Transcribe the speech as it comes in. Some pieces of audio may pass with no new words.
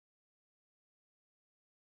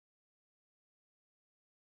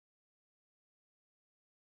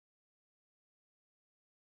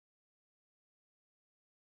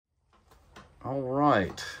All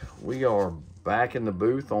right, we are back in the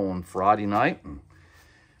booth on Friday night.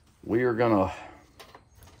 We are gonna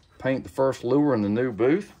paint the first lure in the new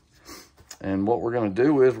booth. And what we're gonna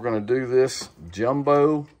do is we're gonna do this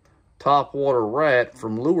jumbo topwater rat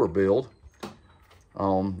from LureBuild.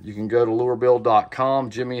 You can go to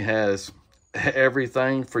LureBuild.com. Jimmy has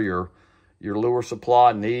everything for your lure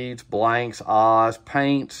supply needs: blanks, eyes,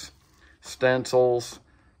 paints, stencils,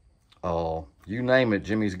 you name it,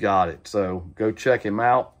 Jimmy's got it. So go check him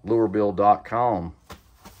out, LureBuild.com.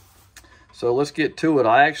 So let's get to it.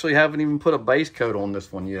 I actually haven't even put a base coat on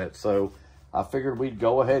this one yet, so I figured we'd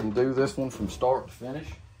go ahead and do this one from start to finish.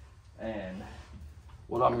 And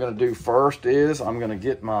what I'm gonna do first is I'm gonna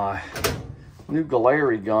get my new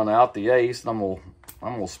Galleri gun out, the Ace, and I'm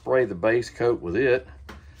gonna spray the base coat with it.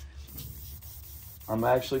 I'm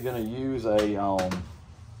actually gonna use a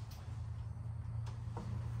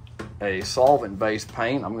solvent-based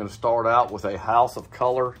paint. I'm gonna start out with a House of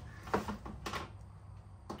Color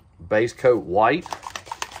base coat white,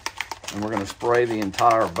 and we're gonna spray the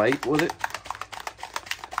entire bait with it.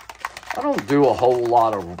 I don't do a whole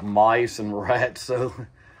lot of mice and rats, so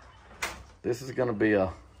this is gonna be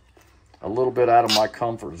a little bit out of my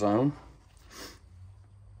comfort zone.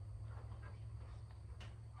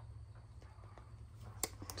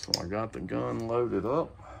 So I got the gun loaded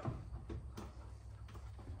up.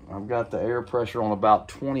 I've got the air pressure on about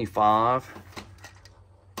 25,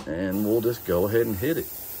 and we'll just go ahead and hit it.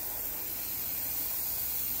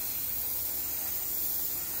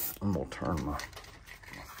 I'm gonna turn my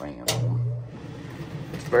fan on.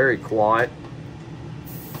 It's very quiet.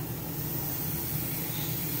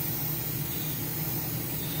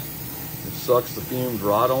 It sucks the fumes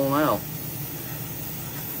right on out.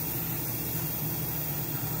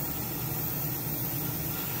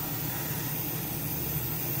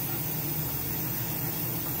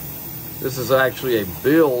 This is actually a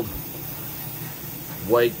build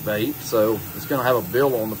wake bait, so it's gonna have a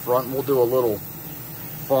bill on the front, and we'll do a little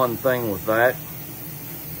fun thing with that.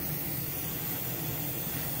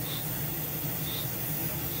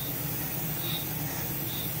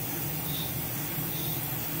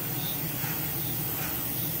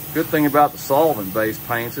 Good thing about the solvent-based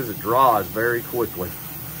paints is it dries very quickly.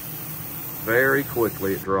 Very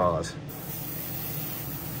quickly it dries.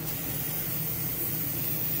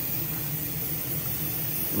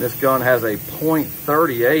 And this gun has a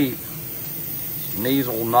 .38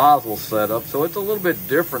 Neasel nozzle setup, so it's a little bit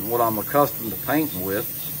different what I'm accustomed to painting with.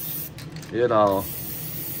 It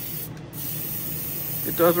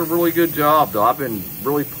does a really good job though. I've been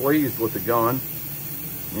really pleased with the gun.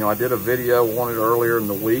 You know, I did a video on it earlier in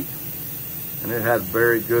the week, and it had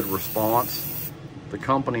very good response. The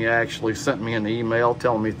company actually sent me an email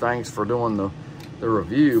telling me thanks for doing the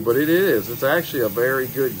review, but it's actually a very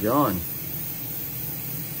good gun.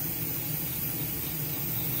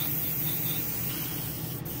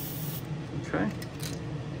 Okay,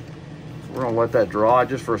 so we're gonna let that dry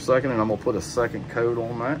just for a second, and I'm gonna put a second coat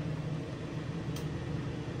on that.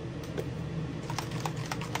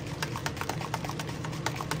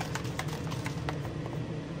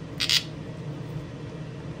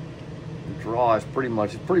 It dries pretty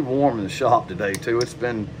much. It's pretty warm in the shop today too. It's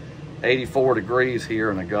been 84 degrees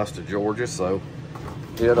here in Augusta, Georgia, so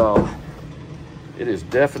it is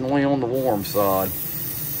definitely on the warm side.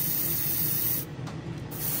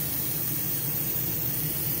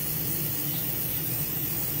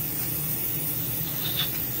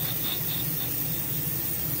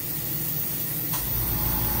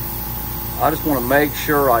 I just want to make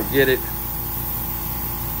sure I get it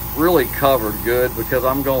really covered good, because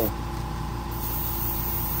I'm going to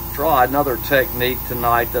try another technique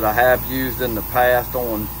tonight that I have used in the past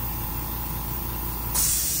on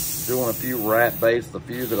doing a few rat baits, the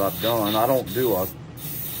few that I've done. I don't do a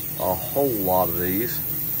whole lot of these,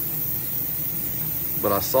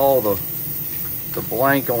 but I saw the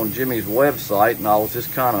blank on Jimmy's website, and I was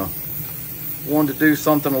just kind of wanted to do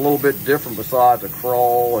something a little bit different besides a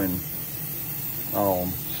crawl and a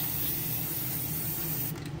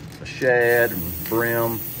shad and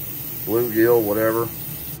brim, bluegill, whatever.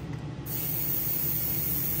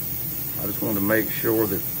 I just wanted to make sure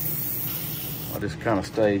that I just kind of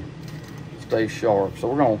stay sharp. So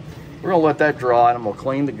we're gonna let that dry, and I'm gonna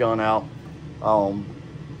clean the gun out. And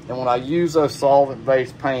when I use those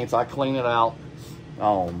solvent-based paints, I clean it out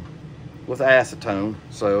with acetone.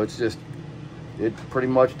 So it pretty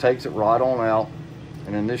much takes it right on out.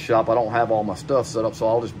 And in this shop, I don't have all my stuff set up, so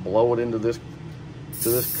I'll just blow it into this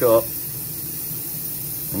cup.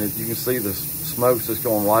 And as you can see, the smoke's just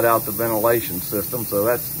going right out the ventilation system, so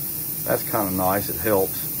that's kind of nice. It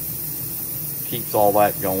helps, keeps all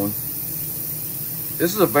that going.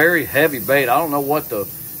 This is a very heavy bait. I don't know what the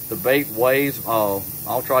bait weighs.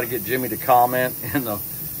 I'll try to get Jimmy to comment in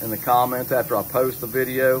the comments after I post the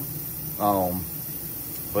video.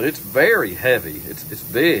 But it's very heavy. It's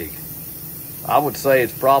big. I would say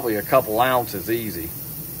it's probably a couple ounces easy.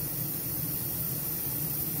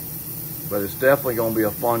 But it's definitely going to be a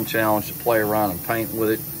fun challenge to play around and paint with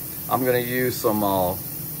it. I'm going to use some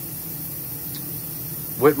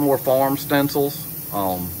Whitmore Farm stencils.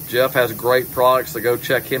 Jeff has great products, so go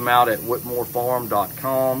check him out at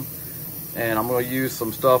whitmorefarm.com. And I'm going to use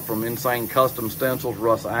some stuff from Insane Custom Stencils,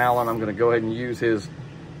 Russ Allen. I'm going to go ahead and use his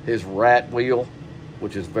rat wheel,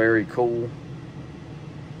 which is very cool.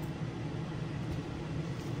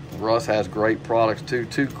 Russ has great products too.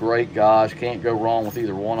 Two great guys. Can't go wrong with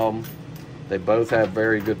either one of them. They both have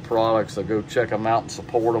very good products, so go check them out and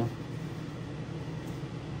support them.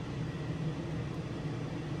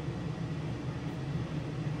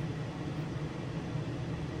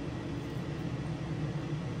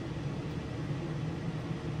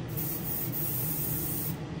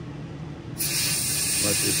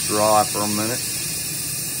 Let this dry for a minute.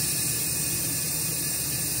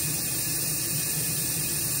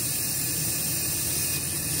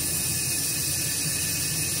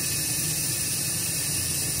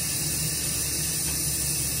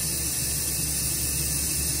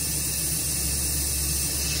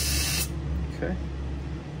 Okay,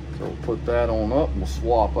 so we'll put that on up and we'll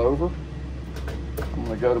swap over. I'm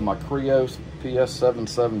gonna go to my Creos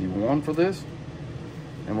PS771 for this.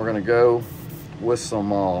 And we're gonna go with some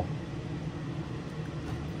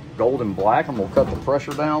golden black, and we'll cut the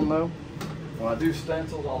pressure down though. When I do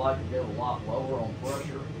stencils, I like to get a lot lower on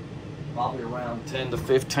pressure, probably around 10 to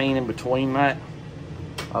 15 in between that.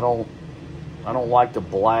 I don't like to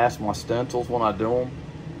blast my stencils when I do them.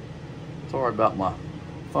 Sorry about my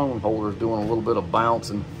phone holders doing a little bit of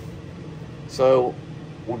bouncing. So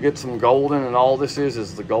we'll get some golden, and all this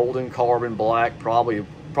is the golden carbon black, probably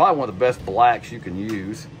one of the best blacks you can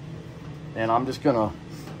use. And I'm just gonna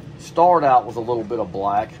start out with a little bit of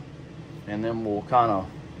black, and then we'll kind of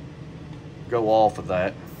go off of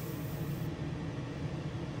that.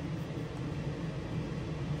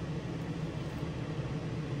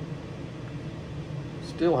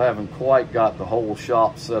 Still haven't quite got the whole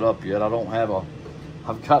shop set up yet. I've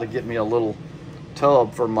got to get me a little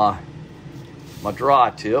tub for my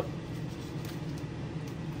dry tip.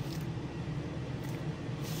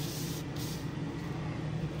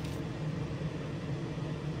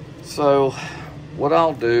 So what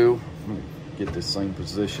I'll do, let me get this thing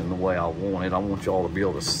positioned the way I want it. I want y'all to be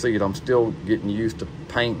able to see it. I'm still getting used to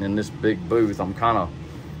painting in this big booth. I'm kind of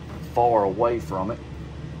far away from it.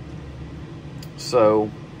 So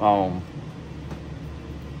I'll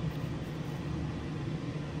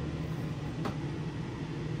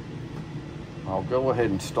go ahead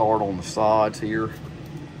and start on the sides here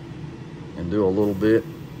and do a little bit.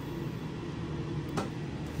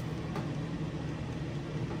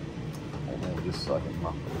 Just a second,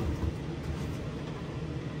 my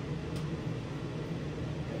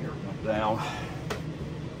hair went down.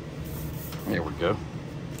 There we go.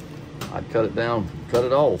 I'd cut it down, cut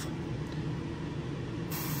it off.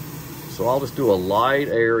 So I'll just do a light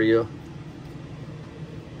area.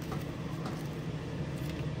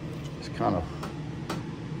 Just kind of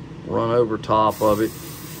run over top of it.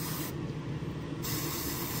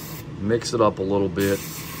 Mix it up a little bit.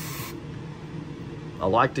 I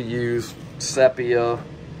like to use sepia,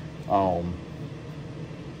 a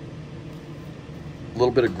little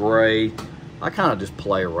bit of gray. I kind of just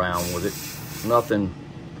play around with it. Nothing.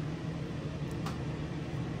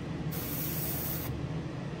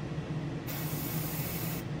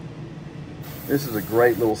 This is a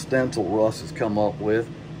great little stencil Russ has come up with.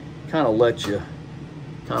 Kind of let you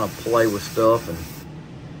kind of play with stuff and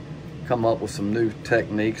come up with some new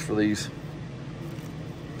techniques for these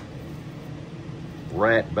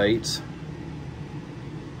rat baits.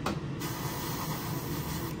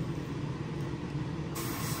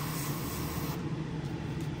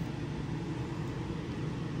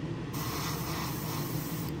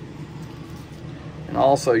 And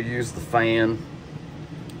also use the fan.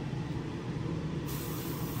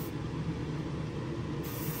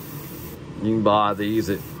 You can buy these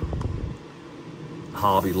at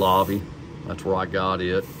Hobby Lobby. That's where I got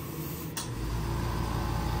it.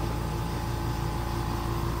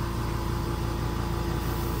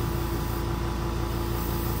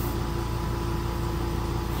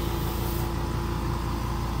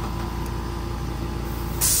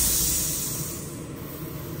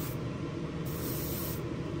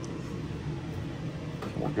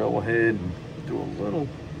 We'll go ahead and do a little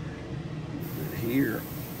bit here.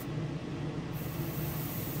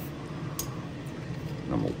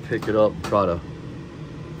 pick it up and try to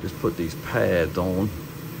just put these pads on.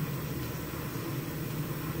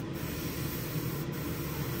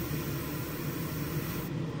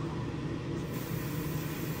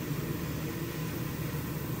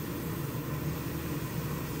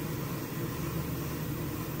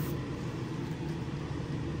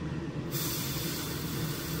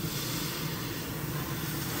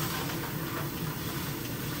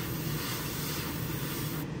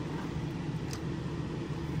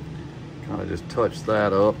 Kind of just touch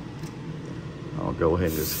that up. I'll go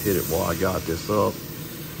ahead and just hit it while I got this up.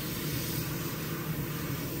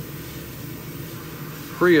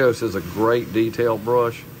 Krios is a great detail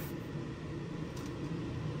brush.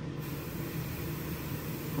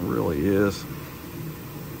 It really is.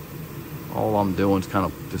 All I'm doing is kind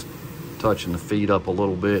of just touching the feet up a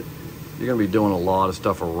little bit. You're gonna be doing a lot of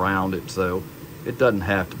stuff around it, so it doesn't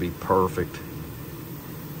have to be perfect.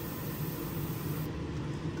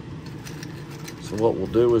 So what we'll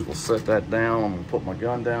do is we'll set that down. I'm gonna put my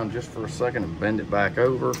gun down just for a second and bend it back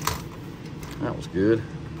over. That was good.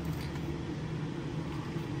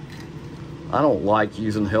 I don't like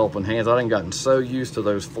using helping hands. I done gotten so used to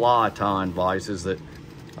those fly tying vices that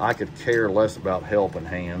I could care less about helping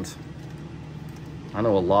hands. I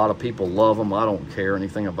know a lot of people love them. I don't care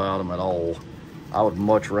anything about them at all. I would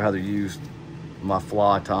much rather use my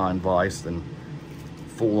fly tying vise than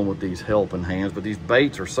fooling with these helping hands. But these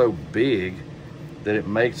baits are so big that it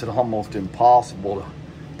makes it almost impossible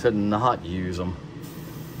to not use them.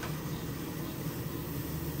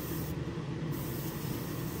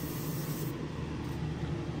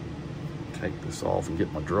 Take this off and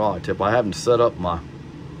get my dry tip. I haven't set up my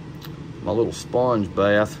little sponge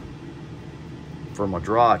bath for my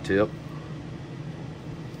dry tip.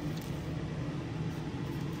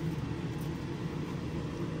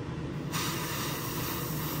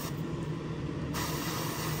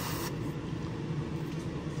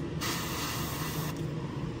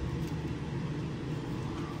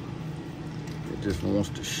 It just wants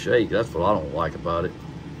to shake. That's what I don't like about it.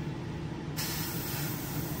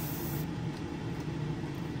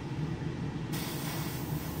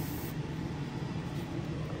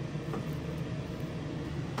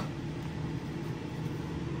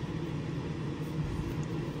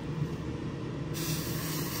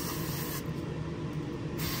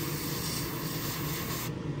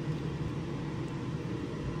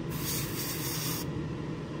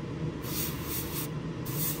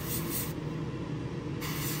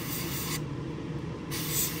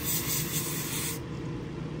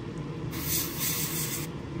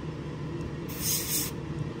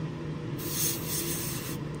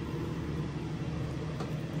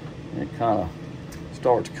 It kind of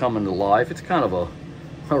starts coming to life. It's kind of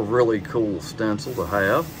a really cool stencil to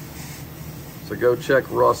have. So go check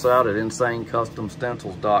Russ out at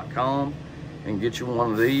insanecustomstencils.com and get you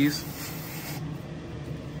one of these.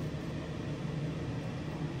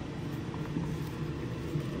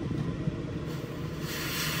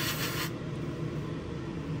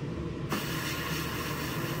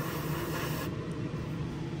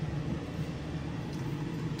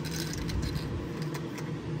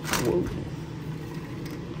 Whoa.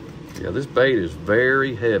 Yeah, this bait is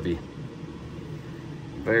very heavy.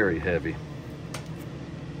 Very heavy.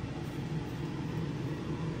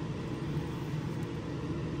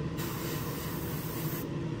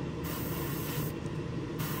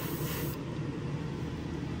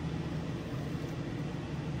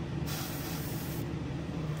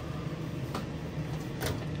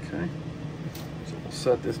 Okay. So we'll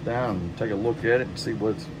set this down and take a look at it and see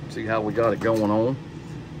how we got it going on.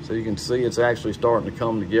 So you can see it's actually starting to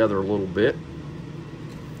come together a little bit.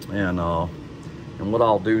 And what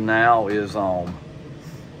I'll do now is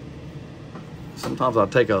sometimes I'll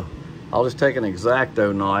just take an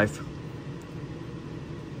X-Acto knife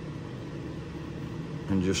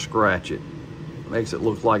and just scratch it. Makes it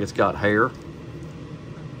look like it's got hair.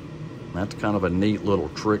 That's kind of a neat little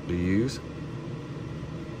trick to use.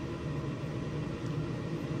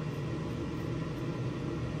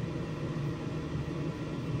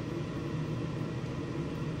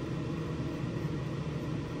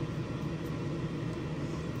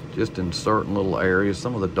 Just in certain little areas,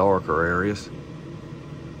 some of the darker areas.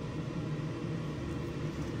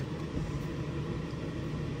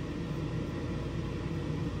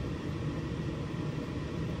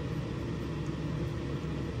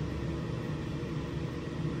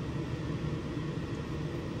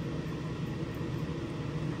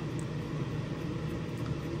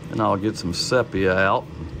 And I'll get some sepia out.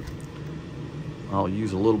 I'll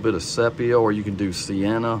use a little bit of sepia, or you can do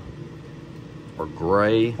sienna or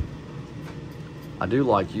gray. I do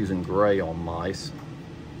like using gray on mice.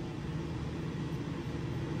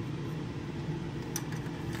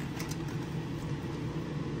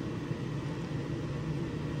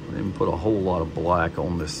 didn't put a whole lot of black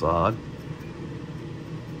on this side.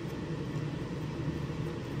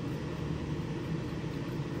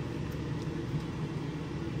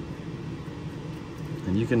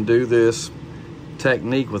 And you can do this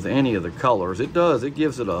technique with any of the colors. It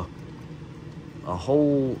gives it a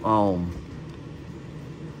whole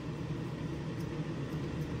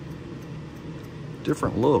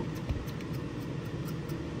different look.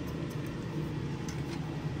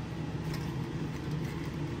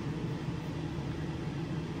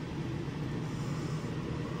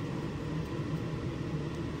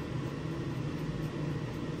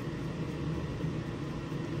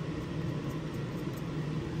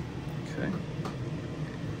 Okay,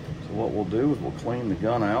 so what we'll do is we'll clean the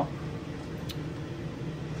gun out.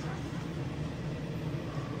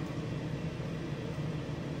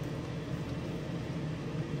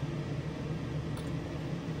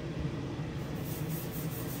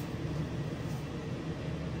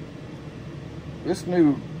 This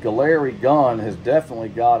new Galleri gun has definitely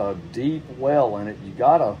got a deep well in it. You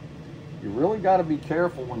really gotta be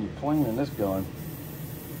careful when you're cleaning this gun,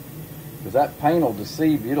 because that paint will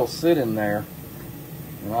deceive you. It'll sit in there,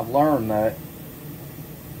 and I've learned that.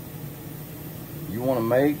 You want to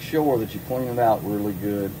make sure that you clean it out really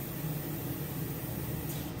good.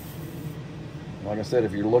 Like I said,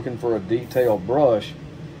 if you're looking for a detailed brush,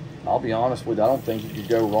 I'll be honest with you, I don't think you could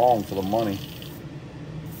go wrong for the money.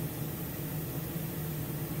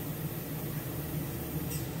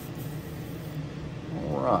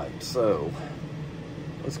 Alright, so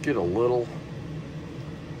let's get a little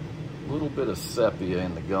bit of sepia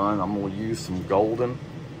in the gun. I'm going to use some golden.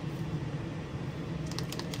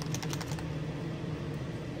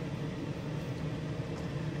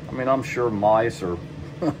 I mean, I'm sure mice or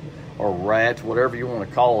or rats, whatever you want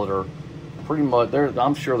to call it, are pretty much,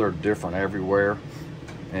 I'm sure they're different everywhere,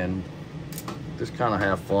 and just kind of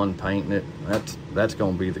have fun painting it. That's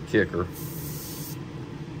going to be the kicker.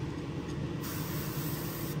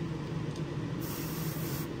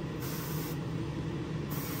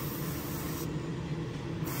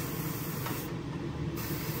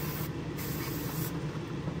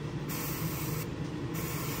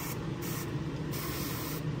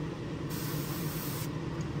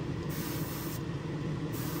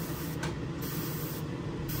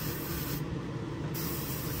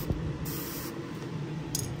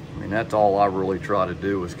 That's all I really try to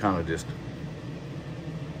do, is kind of just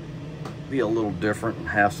be a little different and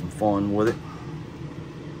have some fun with it.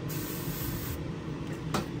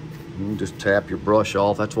 You can just tap your brush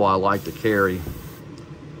off. That's why I like to carry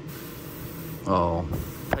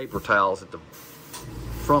paper towels at the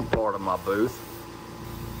front part of my booth.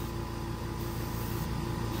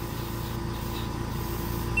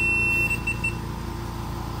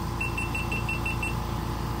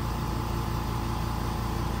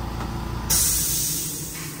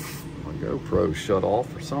 GoPro shut off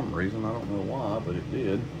for some reason. I don't know why, but it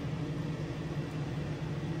did.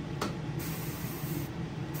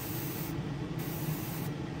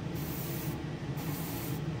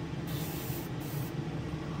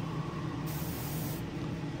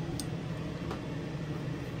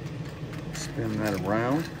 Spin that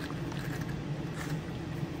around.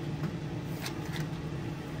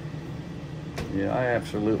 Yeah, I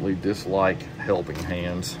absolutely dislike helping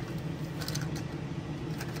hands.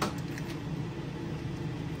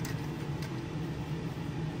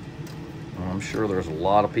 I'm sure there's a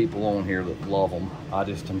lot of people on here that love them. I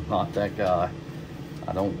just am not that guy.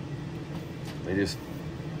 I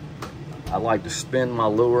like to spin my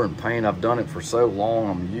lure and paint. I've done it for so long,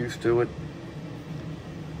 I'm used to it.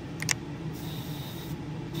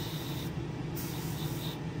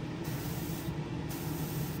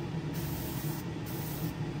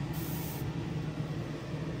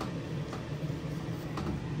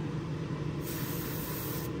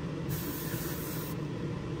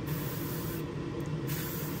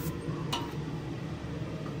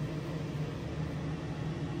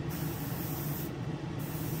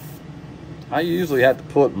 I usually have to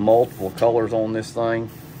put multiple colors on this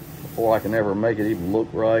thing before I can ever make it even look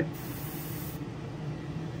right.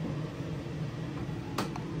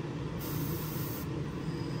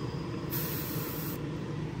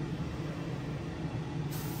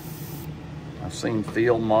 I've seen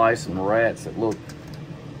field mice and rats that look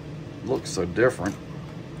so different.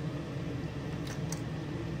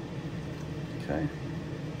 Okay.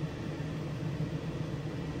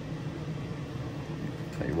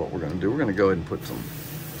 Tell you what we're going to do. We're going to go ahead and put some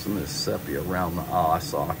of this sepia around the eye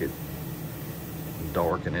socket and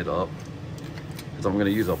darken it up, because I'm going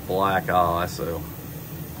to use a black eye, so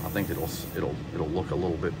I think it'll look a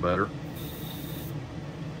little bit better.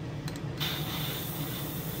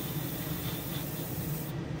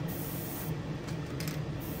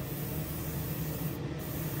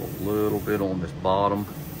 little bit on this bottom.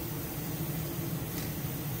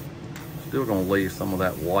 Still gonna leave some of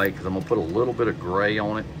that white because I'm gonna put a little bit of gray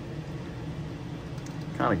on it.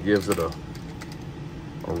 Kind of gives it a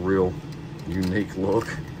real unique look.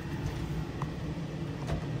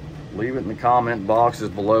 Leave it in the comment boxes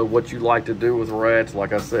below what you like to do with rats.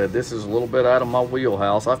 Like I said, this is a little bit out of my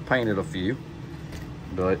wheelhouse. I've painted a few,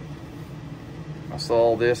 but I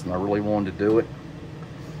saw this and I really wanted to do it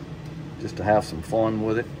just to have some fun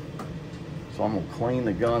with it. So I'm gonna clean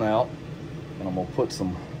the gun out and I'm gonna put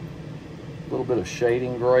some little bit of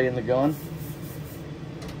shading gray in the gun.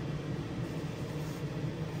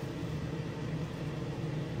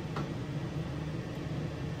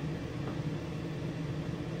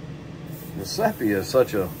 The sepia is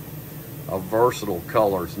such a versatile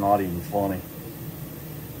color, it's not even funny.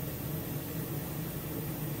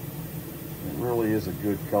 It really is a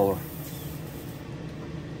good color.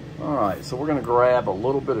 All right, so we're gonna grab a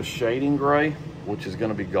little bit of shading gray, which is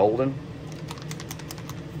gonna be golden.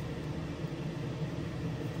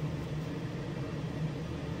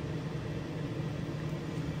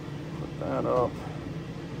 Put that up.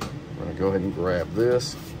 We're gonna go ahead and grab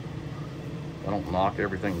this. I don't knock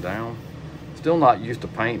everything down. Still not used to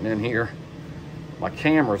painting in here. My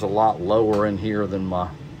camera's a lot lower in here than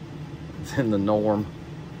the norm.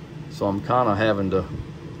 So I'm kind of having to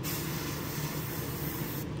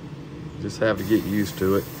just have to get used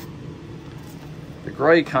to it. The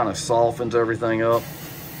gray kind of softens everything up.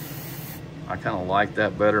 I kind of like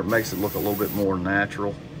that better. It makes it look a little bit more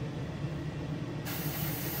natural.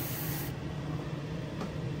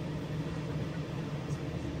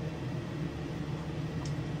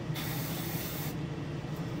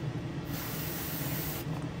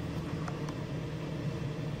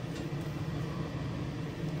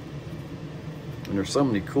 And there's so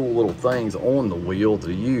many cool little things on the wheel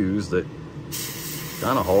to use that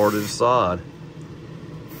kind of hard to decide.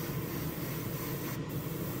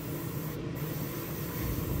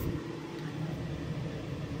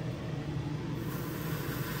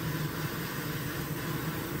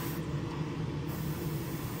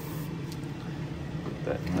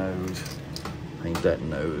 That nose, paint that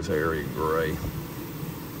nose area gray.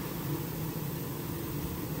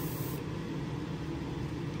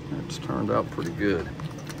 It's turned out pretty good.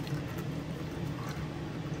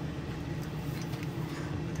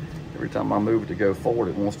 Every time I move it to go forward,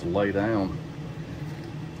 it wants to lay down.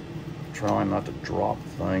 Trying not to drop the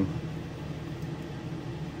thing.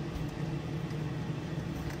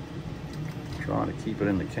 Trying to keep it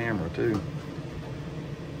in the camera too.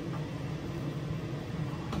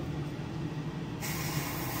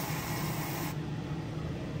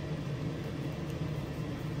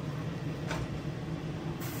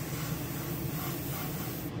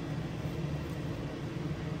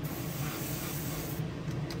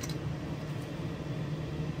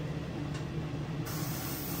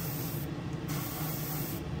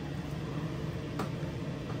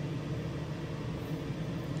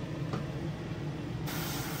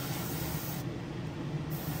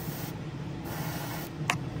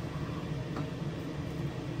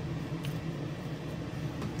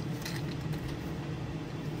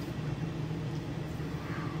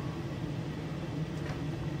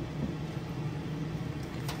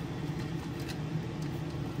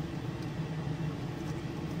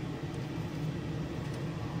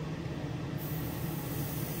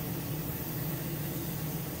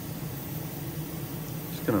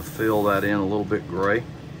 Going to fill that in a little bit gray.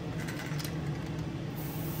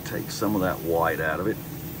 Take some of that white out of it.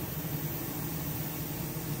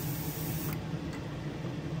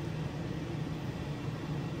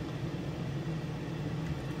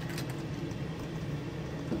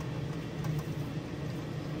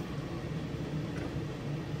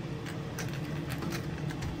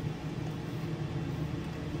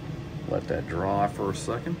 Let that dry for a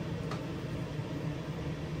second.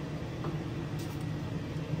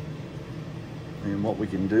 And what we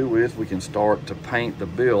can do is we can start to paint the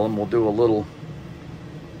bill, and we'll do a little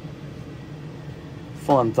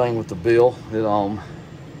fun thing with the bill that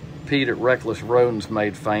Pete at Reckless Rodents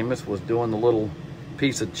made famous, was doing the little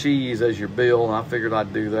piece of cheese as your bill, and I figured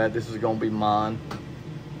I'd do that. This is gonna be mine.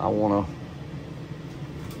 I wanna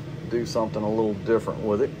do something a little different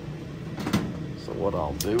with it. So what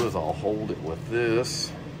I'll do is I'll hold it with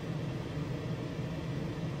this.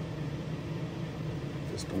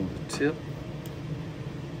 Just on the tip.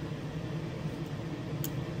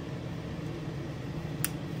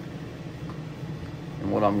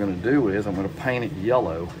 And what I'm going to do is I'm going to paint it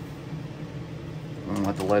yellow. I'm going to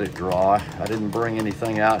have to let it dry. I didn't bring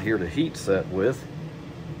anything out here to heat set with,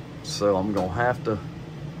 so I'm going to have to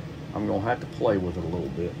play with it a little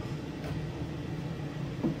bit.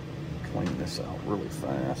 this out really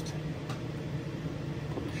fast.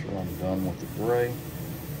 Pretty sure I'm done with the gray.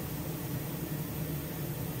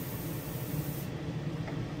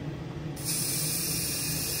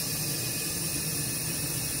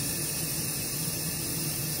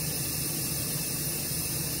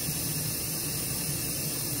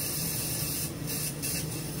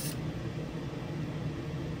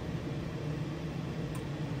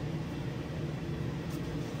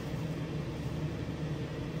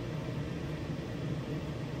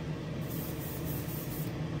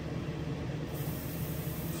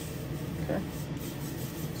 Okay.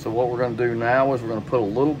 So what we're going to do now is we're going to put a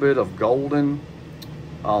little bit of golden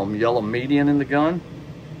yellow median in the gun.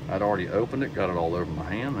 I'd already opened it, got it all over my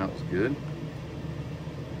hand. That was good.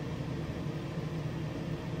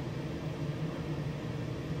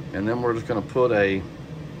 And then we're just going to put a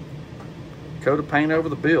coat of paint over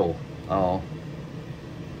the bill.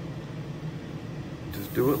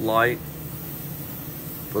 Just do it light.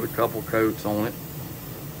 Put a couple coats on it.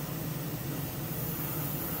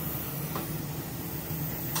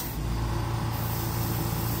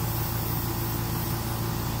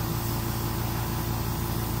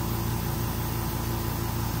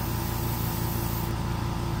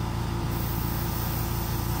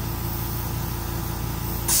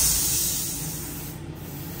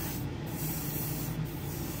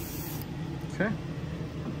 Okay,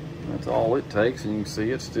 that's all it takes, and you can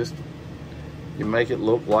see it's just, you make it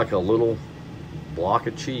look like a little block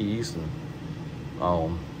of cheese, and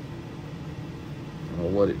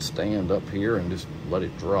we'll let it stand up here and just let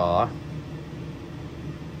it dry.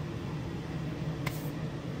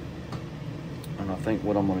 And I think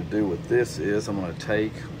what I'm going to do with this is I'm going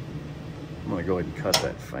to go ahead and cut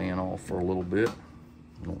that fan off for a little bit.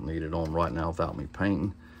 I don't need it on right now without me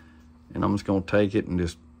painting. And I'm just going to take it and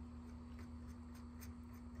just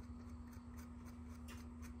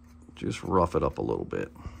rough it up a little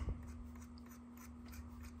bit.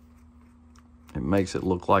 It makes it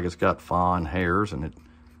look like it's got fine hairs, and it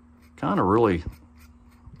kind of really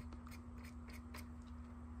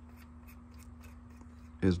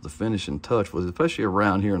is the finishing touch, with especially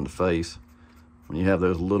around here in the face when you have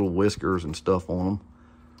those little whiskers and stuff on them.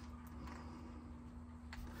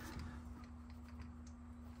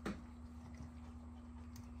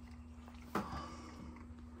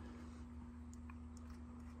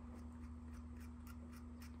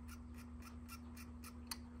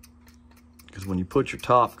 Because when you put your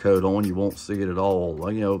top coat on, you won't see it at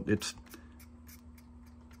all. You know,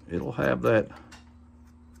 it'll have that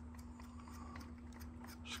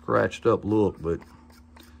scratched up look, but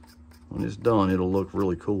when it's done, it'll look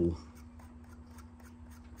really cool.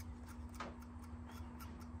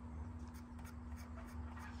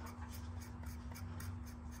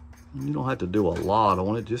 You don't have to do a lot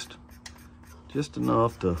on it, just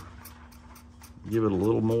enough to give it a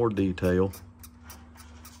little more detail.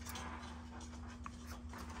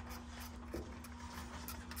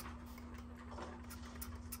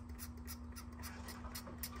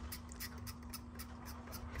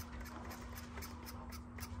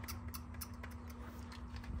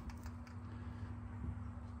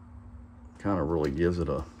 Kind of really gives it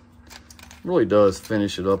really does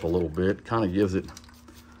finish it up a little bit. Kind of gives it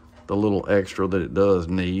the little extra that it does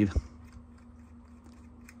need.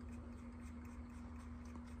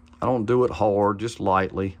 I don't do it hard, just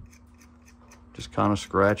lightly. Just kind of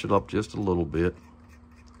scratch it up just a little bit.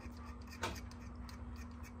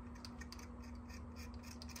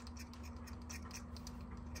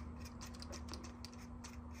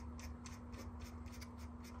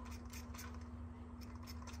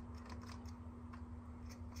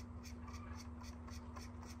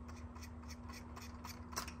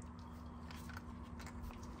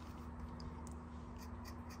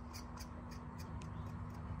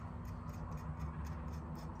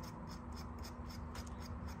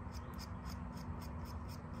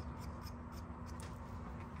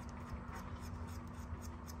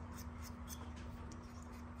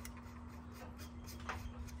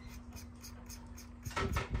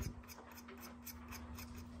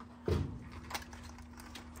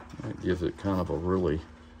 That gives it kind of a really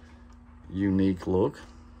unique look.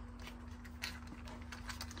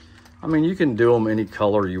 I mean, you can do them any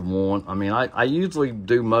color you want. I mean, I usually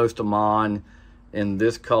do most of mine in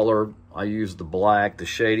this color. I use the black, the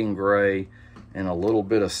shading gray, and a little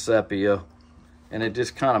bit of sepia. And it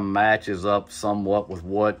just kind of matches up somewhat with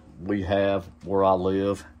what we have where I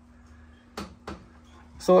live.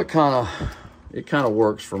 So it kind of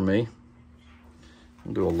works for me.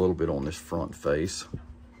 I'll do a little bit on this front face,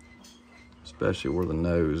 especially where the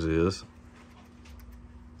nose is.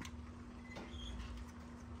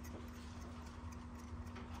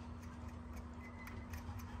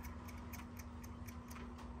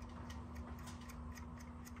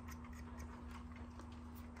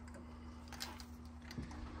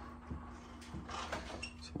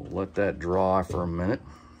 let that dry for a minute.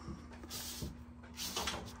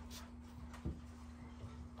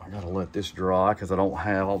 I gotta let this dry because I don't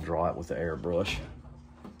have, I'll dry it with the airbrush.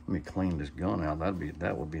 Let me clean this gun out.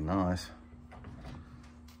 That would be nice.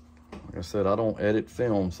 Like I said, I don't edit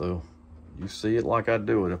film, so you see it like I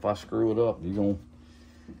do it. If I screw it up,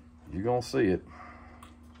 you're gonna see it.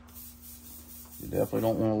 You definitely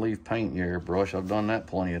don't want to leave paint in your airbrush. I've done that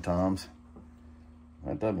plenty of times.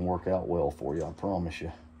 That doesn't work out well for you, I promise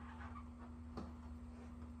you.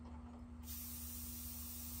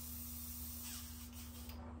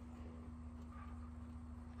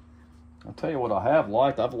 I'll tell you what I have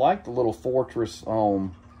liked. I've liked the little Fortress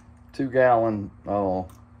 2-gallon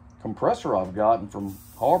compressor I've gotten from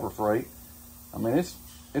Harbor Freight. I mean,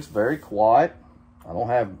 it's very quiet.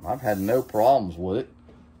 I've had no problems with it.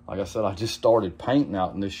 Like I said, I just started painting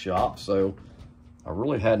out in this shop, so I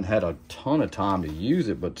really hadn't had a ton of time to use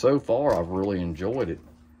it, but so far I've really enjoyed it.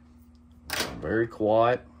 Very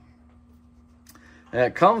quiet. And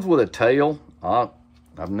it comes with a tail. I've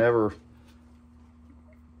never...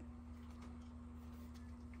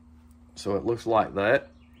 So it looks like that.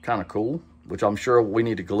 Kind of cool, which I'm sure we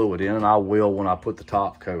need to glue it in, and I will when I put the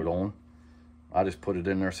top coat on. I just put it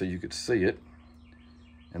in there so you could see it.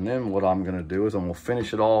 And then what I'm gonna do is I'm gonna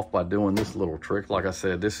finish it off by doing this little trick. Like I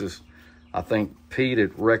said, this is, I think Pete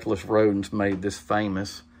at Reckless Rodents made this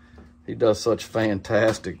famous. He does such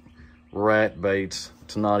fantastic rat baits.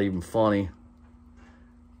 It's not even funny.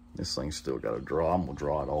 This thing's still gotta dry. I'm gonna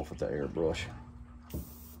dry it off with the airbrush.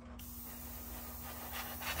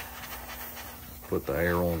 Put the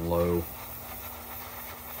air on low.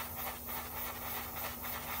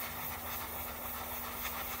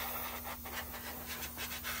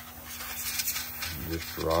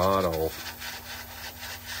 Just dry it off.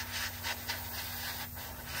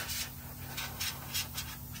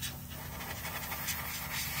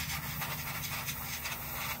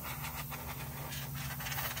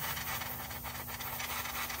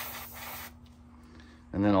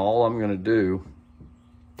 And then all I'm gonna do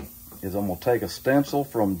is I'm gonna take a stencil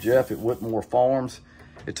from Jeff at Whitmore Farms.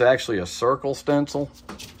 It's actually a circle stencil.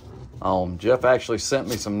 Jeff actually sent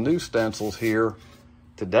me some new stencils here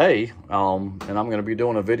today, and I'm gonna be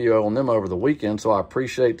doing a video on them over the weekend, so I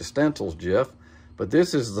appreciate the stencils, Jeff. But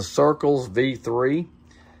this is the Circles V3,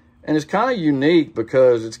 and it's kind of unique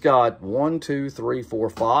because it's got 1, 2, 3, 4,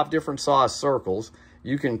 5 different size circles.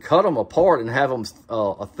 You can cut them apart and have them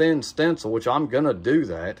a thin stencil, which I'm gonna do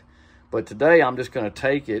that. But today I'm just gonna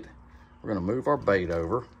take it, we're gonna move our bait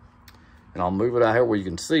over, and I'll move it out here where you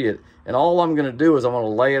can see it. And all I'm gonna do is I'm gonna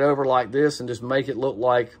lay it over like this and just make it look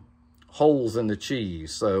like holes in the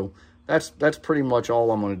cheese. So that's pretty much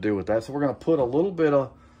all I'm going to do with that. So we're going to put a little bit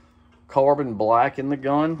of carbon black in the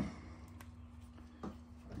gun.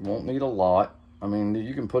 You won't need a lot. I mean,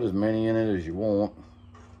 you can put as many in it as you want.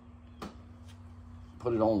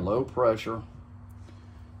 Put it on low pressure,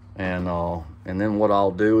 and then what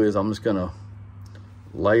I'll do is I'm just going to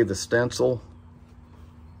lay the stencil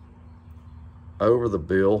over the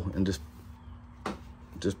bill and just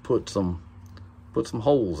put some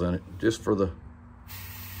holes in it just for the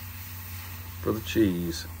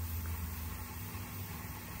cheese.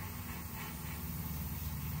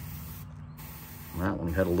 That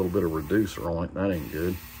one had a little bit of reducer on it. That ain't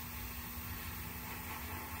good.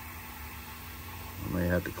 I may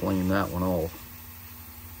have to clean that one off.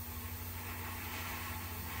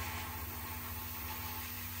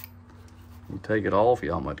 You take it off,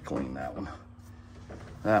 yeah, I'm going to clean that one.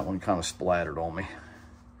 That one kind of splattered on me.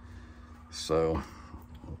 So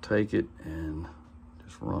I'll take it and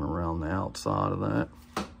just run around the outside of that.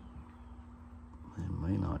 It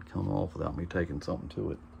may not come off without me taking something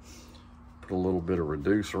to it. Put a little bit of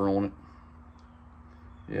reducer on it.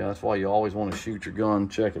 Yeah, that's why you always want to shoot your gun,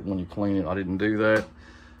 check it when you clean it. I didn't do that,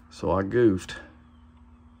 so I goofed.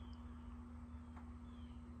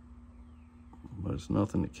 But it's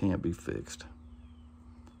nothing that can't be fixed.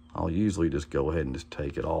 I'll usually just go ahead and just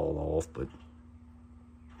take it all off, but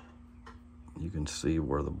you can see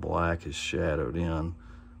where the black is shadowed in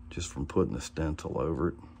just from putting the stencil over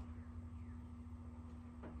it.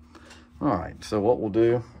 All right, so what we'll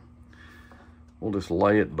do, we'll just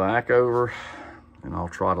lay it back over, and I'll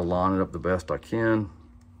try to line it up the best I can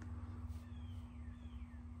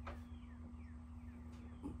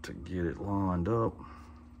to get it lined up.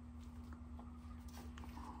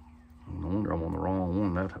 No wonder I'm on the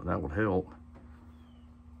wrong one. That would help.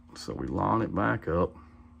 So we line it back up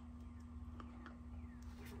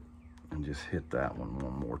and just hit that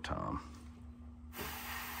one more time.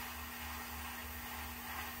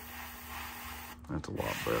 That's a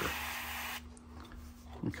lot better.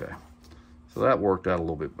 Okay, So that worked out a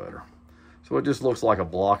little bit better. So it just looks like a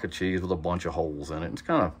block of cheese with a bunch of holes in it. It's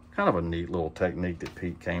kind of a neat little technique that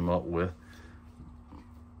Pete came up with.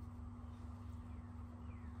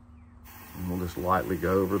 And we'll just lightly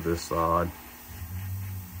go over this side.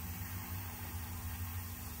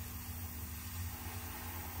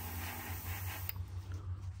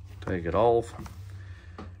 Take it off.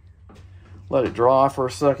 Let it dry for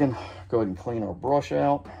a second. Go ahead and clean our brush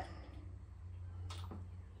out.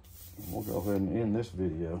 And we'll go ahead and end this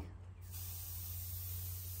video.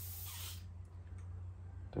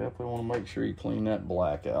 Definitely want to make sure you clean that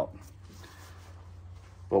black out.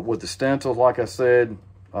 But with the stencils, like I said,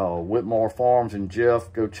 Whitmore Farms and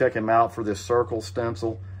Jeff, go check him out for this circle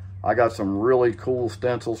stencil. I got some really cool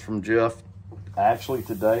stencils from Jeff actually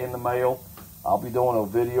today in the mail. I'll be doing a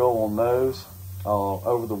video on those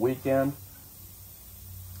over the weekend.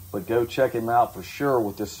 But go check him out for sure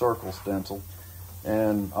with this circle stencil.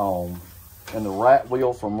 And the rat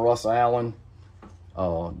wheel from Russ Allen,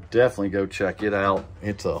 definitely go check it out.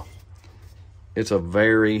 It's a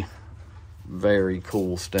very, very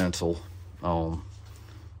cool stencil.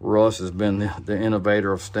 Russ has been the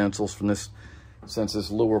innovator of stencils since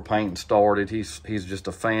this lure painting started. He's just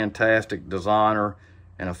a fantastic designer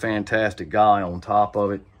and a fantastic guy on top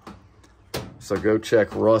of it. So go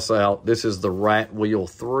check Russ out. This is the Rat Wheel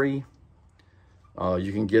 3.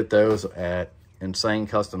 You can get those at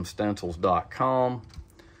insanecustomstencils.com.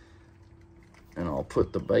 And I'll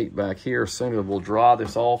put the bait back here. Soon as we'll dry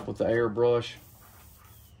this off with the airbrush.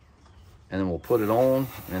 And then we'll put it on,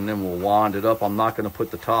 and then we'll wind it up. I'm not gonna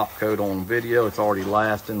put the top coat on video. It's already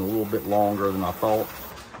lasting a little bit longer than I thought.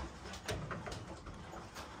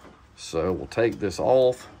 So we'll take this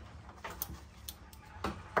off.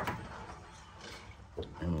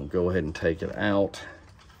 And we'll go ahead and take it out.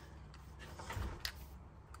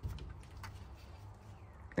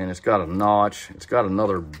 And it's got a notch. It's got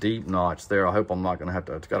another deep notch there. I hope I'm not gonna have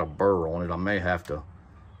to, it's got a burr on it. I may have to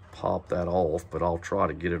pop that off, but I'll try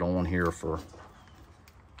to get it on here for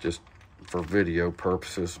video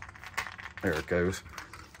purposes. There it goes.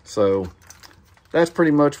 So that's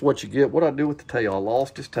pretty much what you get. What I do with the tail, I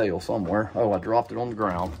lost his tail somewhere. Oh, I dropped it on the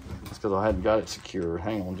ground. That's because I hadn't got it secured.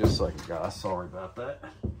 Hang on just a second, guys. Sorry about that.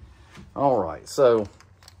 All right, so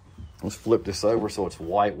let's flip this over so it's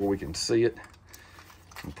white where we can see it.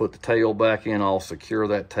 And put the tail back in. I'll secure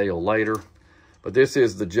that tail later. But this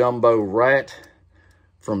is the Jumbo Rat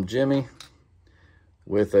from Jimmy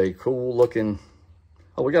with a cool looking,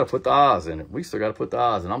 oh, we got to put the eyes in it. We still got to put the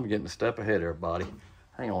eyes in. I'm getting a step ahead, everybody.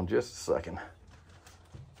 Hang on just a second.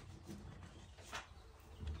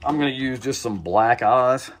 I'm going to use just some black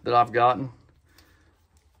eyes that I've gotten.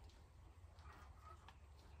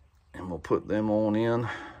 And we'll put them on in.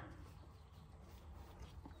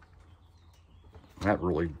 That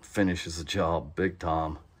really finishes the job big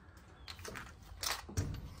time.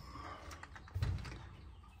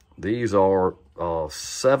 These are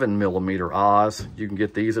 7mm eyes. You can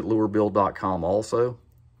get these at LureBuild.com also.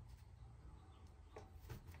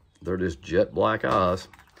 They're just jet black eyes.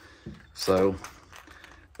 So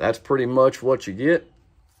that's pretty much what you get.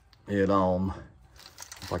 It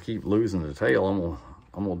if I keep losing the tail,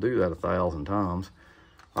 I'm gonna do that 1,000 times.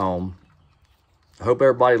 I hope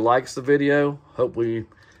everybody likes the video. Hope you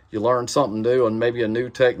learned something new and maybe a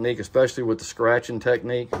new technique, especially with the scratching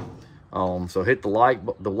technique. So hit the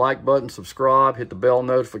like button, subscribe, hit the bell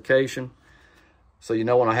notification so you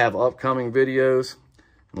know when I have upcoming videos.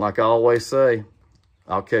 And like I always say,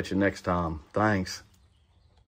 I'll catch you next time. Thanks.